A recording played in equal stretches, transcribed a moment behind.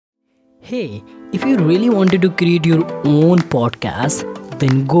Hey, if you really wanted to create your own podcast,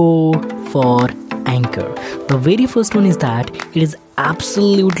 then go for Anchor. The very first one is that it is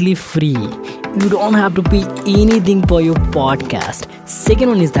absolutely free. You don't have to pay anything for your podcast. Second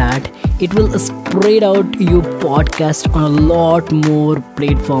one is that it will spread out your podcast on a lot more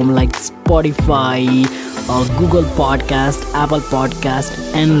platform like Spotify, Google Podcast, Apple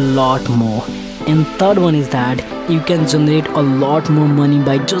Podcast, and lot more. And third one is that you can generate a lot more money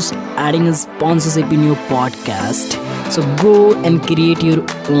by just adding a sponsorship in your podcast. So go and create your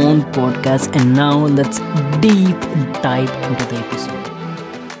own podcast. And now let's deep dive into the episode.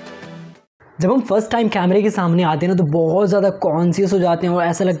 जब हम first time कैमरे के सामने आते हैं ना तो बहुत ज़्यादा कॉन्शियस हो जाते हैं और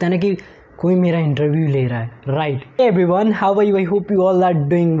ऐसा लगता है ना कि कोई मेरा इंटरव्यू ले रहा है right everyone how are you I hope you all are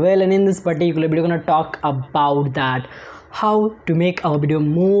doing well and in this particular video gonna talk about that how to make our video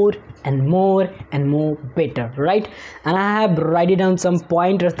more and more better, right? And I have written down some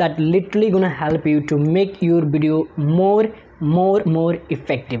pointers that literally gonna help you to make your video more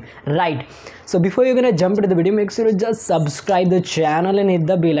effective, right? So before you're gonna jump into the video, make sure to just subscribe the channel and hit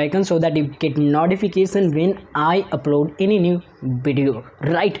the bell icon so that you get notification when I upload any new video,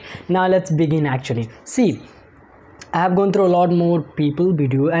 right? Now let's begin. Actually, see, I have gone through a lot more people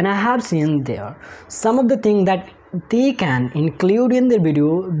video and I have seen there some of the things that they can include in their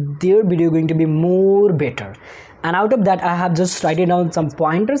video going to be more better. And out of that I have just written down some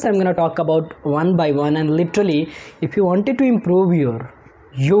pointers I'm gonna talk about one by one. And literally if you wanted to improve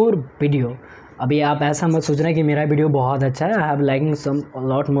your video, अभी आप ऐसा मत सोचना कि मेरा video बहुत अच्छा है, I have liking some a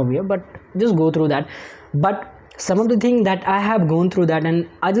lot more video, but just go through that. But some of the thing that I have gone through that and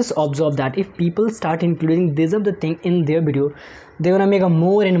I just observed that if people start including this of the thing in their video, they're gonna make a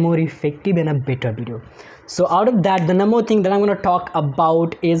more and more effective and a better video. So out of that, the number thing that I'm gonna talk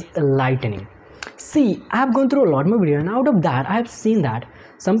about is lightning. See, I have gone through a lot more video and out of that I have seen that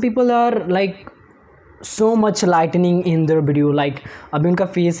some people are like so much lightening in their video, like अभी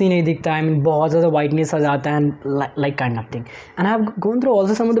उनका face ही नहीं दिखता है, I mean बहुत ज़्यादा whiteness आ जाता है and like kind of thing. And I have gone through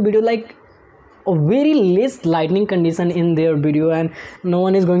also some of the video like a very less lightning condition in their video and no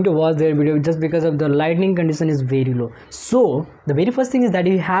one is going to watch their video just because of the lightning condition is very low. So the very first thing is that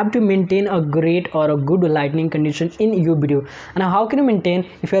you have to maintain a great or a good lightning condition in your video. And how can you maintain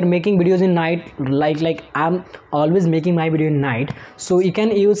if you are making videos in night, like I'm always making my video in night? So you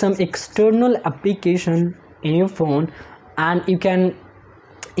can use some external application in your phone and you can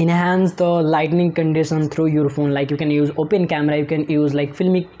enhance the lightning condition through your phone. Like you can use open camera, you can use like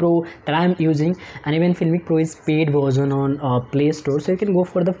Filmic Pro that I'm using, and even Filmic Pro is paid version on Play Store, so you can go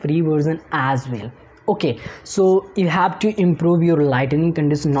for the free version as well. Okay, so you have to improve your lightning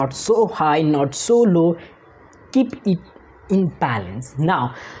condition, not so high, not so low, keep it in balance.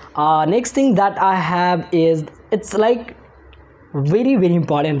 Now next thing that I have is, it's like very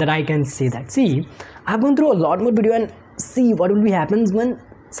important that I can say that, see, I've gone through a lot more video and see what will be happens when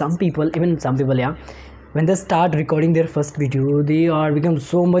some people, yeah, when they start recording their first video, they are become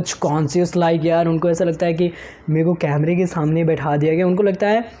so much conscious, like यार उनको ऐसा लगता है कि मेरे को कैमरे के सामने बैठा दिया गया, उनको लगता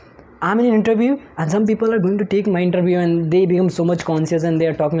है I'm in an interview and some people are going to take my interview and they become so much conscious and they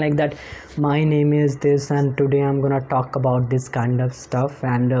are talking like that, my name is this and today I'm gonna talk about this kind of stuff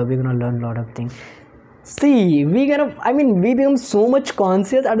and we're gonna learn a lot of things. See, we become so much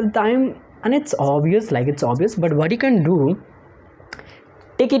conscious at the time and it's obvious, but what you can do,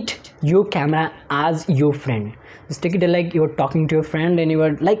 take it your camera as your friend. Just take it like you're talking to your friend and you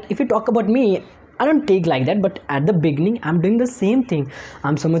are like, if you talk about me, I don't take like that, but at the beginning I'm doing the same thing.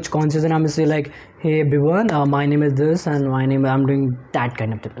 I'm so much conscious and I'm say like, hey everyone, my name is this and I'm doing that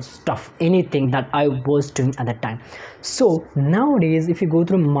kind of stuff, anything that I was doing at that time. So nowadays if you go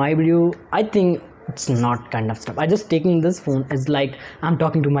through my video, I think it's not kind of stuff. I just taking this phone as like I'm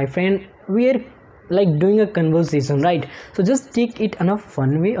talking to my friend, we're like doing a conversation, right? So just take it in a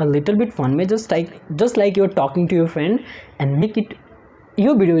fun way, a little bit fun way, just like you're talking to your friend, and make it,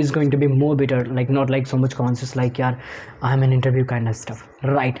 your video is going to be more better, like not like so much conscious like yeah, I'm an interview kind of stuff,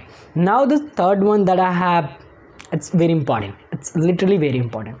 right? Now the third one that I have, it's very important, it's literally very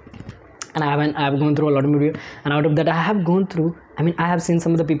important. And I have gone through a lot of video and out of that I have gone through, I have seen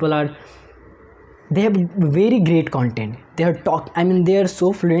some of the people are, they have very great content, they are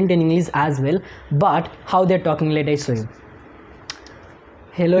so fluent in English as well, but how they're talking, let I show you.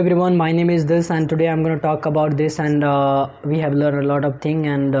 Hello everyone, my name is this and today I'm going to talk about this and we have learned a lot of things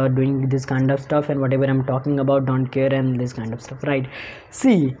and doing this kind of stuff and whatever I'm talking about, don't care and this kind of stuff, right?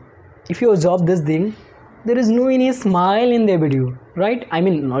 See, if you observe this thing, there is no any smile in their video, right?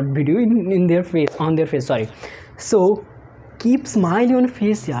 Not video, in their face, on their face, sorry. So keep smile on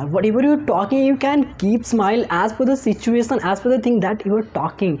face, yeah. Whatever you're talking, you can keep smile as per the situation, as per the thing that you're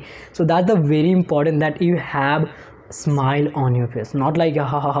talking. So that's the very important, that you have smile on your face, not like ha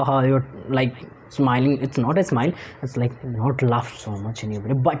ha ha ha, you're like smiling. It's not a smile, it's like not laugh so much in your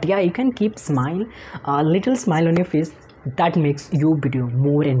video, but yeah, you can keep smile, a little smile on your face. That makes your video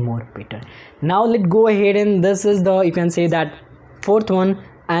more and more better. Now let's go ahead, and this is the, you can say that, fourth one,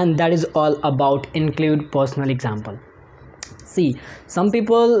 and that is all about include personal example. See, some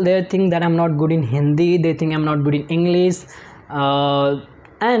people, they think that I'm not good in Hindi, they think I'm not good in English,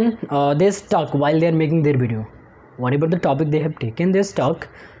 and they're stuck while they're making their video. Whatever the topic they have taken, they're stuck,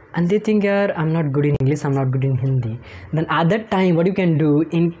 and they think, yeah, I'm not good in English, I'm not good in Hindi. Then at that time, what you can do,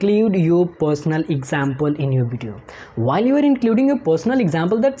 include your personal example in your video. While you are including your personal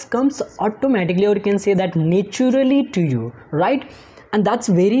example, that comes automatically, or you can say that naturally to you, right? And that's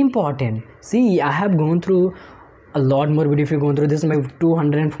very important. See, I have gone through a lot more video. If you go through this, my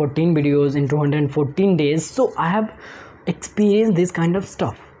 214 videos in 214 days, so I have experienced this kind of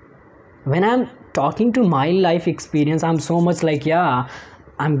stuff. When I'm talking to my life experience, I'm so much like, yeah,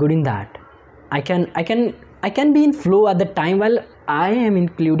 I'm good in that. I can be in flow at the time while I am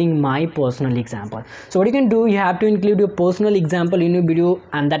including my personal example. So what you can do, you have to include your personal example in your video,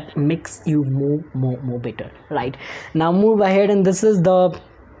 and that makes you more better, right? Now move ahead, and this is the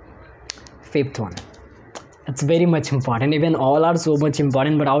fifth one. It's very much important. Even all are so much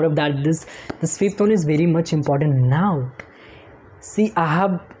important, but out of that, this fifth one is very much important. Now see, I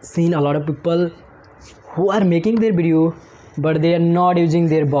have seen a lot of people who are making their video, but they are not using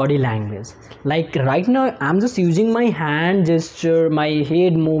their body language. Like right now, I'm just using my hand gesture, my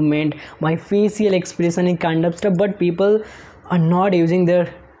head movement, my facial expression and kind of stuff, but people are not using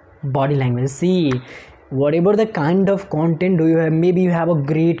their body language. See, whatever the kind of content do you have, maybe you have a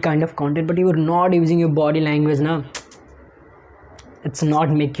great kind of content, but you are not using your body language now, it's not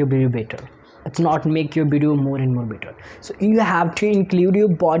make your video better, it's not make your video more and more better. So you have to include your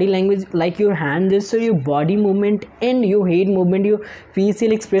body language, like your hand gesture, your body movement, and your head movement, your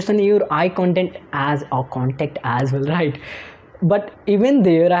facial expression, your eye contact as well, right? But even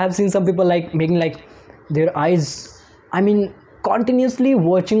there, I have seen some people like making like their eyes, I mean, continuously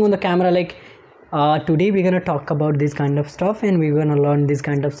watching on the camera, like today we're gonna talk about this kind of stuff, and we're gonna learn this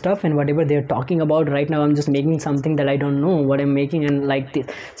kind of stuff, and whatever they're talking about right now, I'm just making something that I don't know what I'm making, and like this.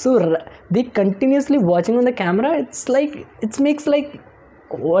 So they continuously watching on the camera, it's like, it makes like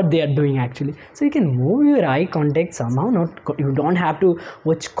what they are doing actually. So you can move your eye contact somehow, not, you don't have to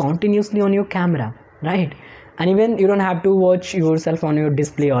watch continuously on your camera, right? And even you don't have to watch yourself on your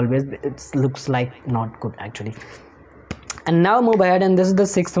display always, it looks like not good actually. And now move ahead, and this is the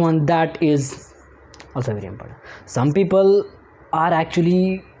sixth one, that is also very important. Some people are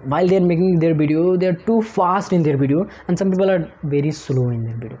actually, while they're making their video, they're too fast in their video, and some people are very slow in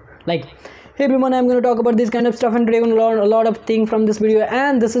their video. Like, hey everyone, I'm going to talk about this kind of stuff, and today you're going to learn a lot of things from this video,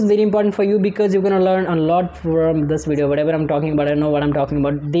 and this is very important for you because you're going to learn a lot from this video. Whatever I'm talking about, I know what I'm talking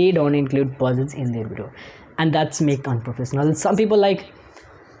about. They don't include pauses in their video, and that's make unprofessional. Some people like,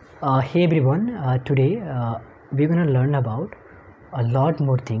 hey everyone, today we're going to learn about a lot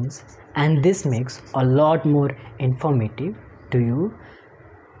more things, and this makes a lot more informative to you,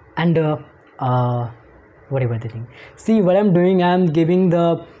 and whatever the thing. See what I'm doing, I'm giving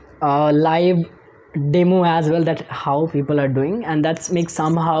the live demo as well, that how people are doing, and that's makes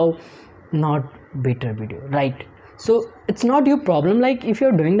somehow not better video, right? So it's not your problem, like if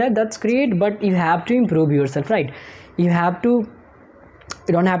you're doing that, that's great, but you have to improve yourself, right? You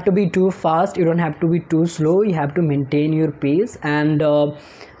don't have to be too fast, you don't have to be too slow, you have to maintain your pace, and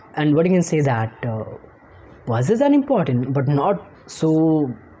what you can say that pauses are important, but not so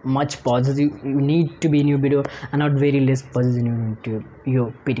much pauses. You need to be in your video, and not very less pauses in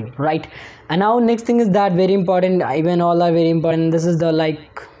your video, right? And now next thing is that very important, even all are very important. This is the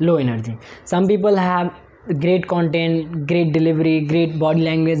like low energy. Some people have great content, great delivery, great body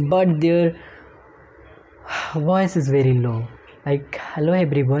language, but their voice is very low. Like, hello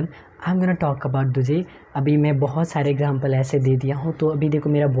everyone, I am gonna talk about तुझे. अभी मैं बहुत सारे example ऐसे दे दिया हूँ, तो अभी देखो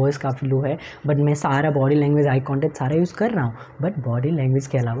मेरा वॉइस काफ़ी लो है, बट मैं सारा बॉडी लैंग्वेज, आई कॉन्टेक्ट सारा यूज़ कर रहा हूँ, बट बॉडी लैंग्वेज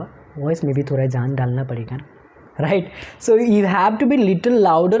के अलावा वॉइस में भी थोड़ा जान डालना पड़ेगा ना, right? So you have to be little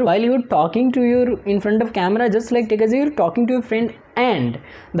louder while you're talking to your in front of camera, just like take as you're talking to your friend, and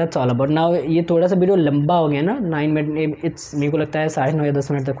that's all about. Now ये थोड़ा सा video लंबा हो गया ना, 9 minute, it's मेरे को लगता है 9.5 या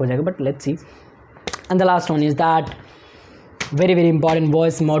 10 मिनट तक हो जाएगा, but let's see. And the last one is that very important,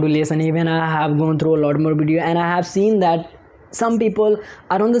 voice modulation. Even I have gone through a lot more video, and I have seen that some people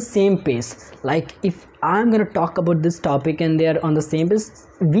are on the same pace. Like if I'm gonna talk about this topic and they are on the same pace,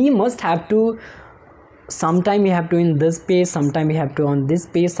 we must have to sometime we have to in this pace, sometime we have to on this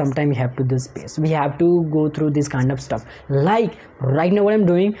pace, sometime we have to this pace. We have to go through this kind of stuff. Like right now what I'm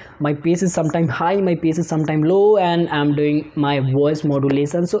doing, my pace is sometime high, my pace is sometime low, and I'm doing my voice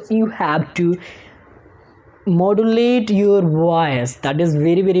modulation. So you have to modulate your voice. That is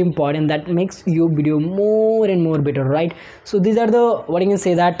very very important. That makes your video more and more better, right? So these are the, what I can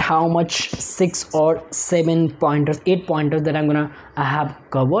say, that how much 6 or 7 pointers, 8 pointers that I have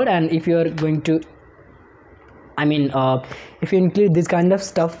covered. And if you're going to, if you include this kind of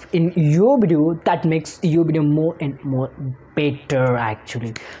stuff in your video, that makes your video more and more better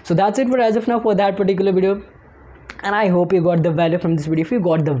actually. So that's it for as of now for that particular video, and I hope you got the value from this video. If you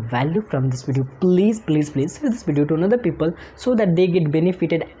got the value from this video, please share this video to another people so that they get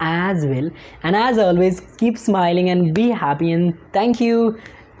benefited as well. And as always, keep smiling and be happy, and thank you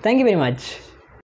very much.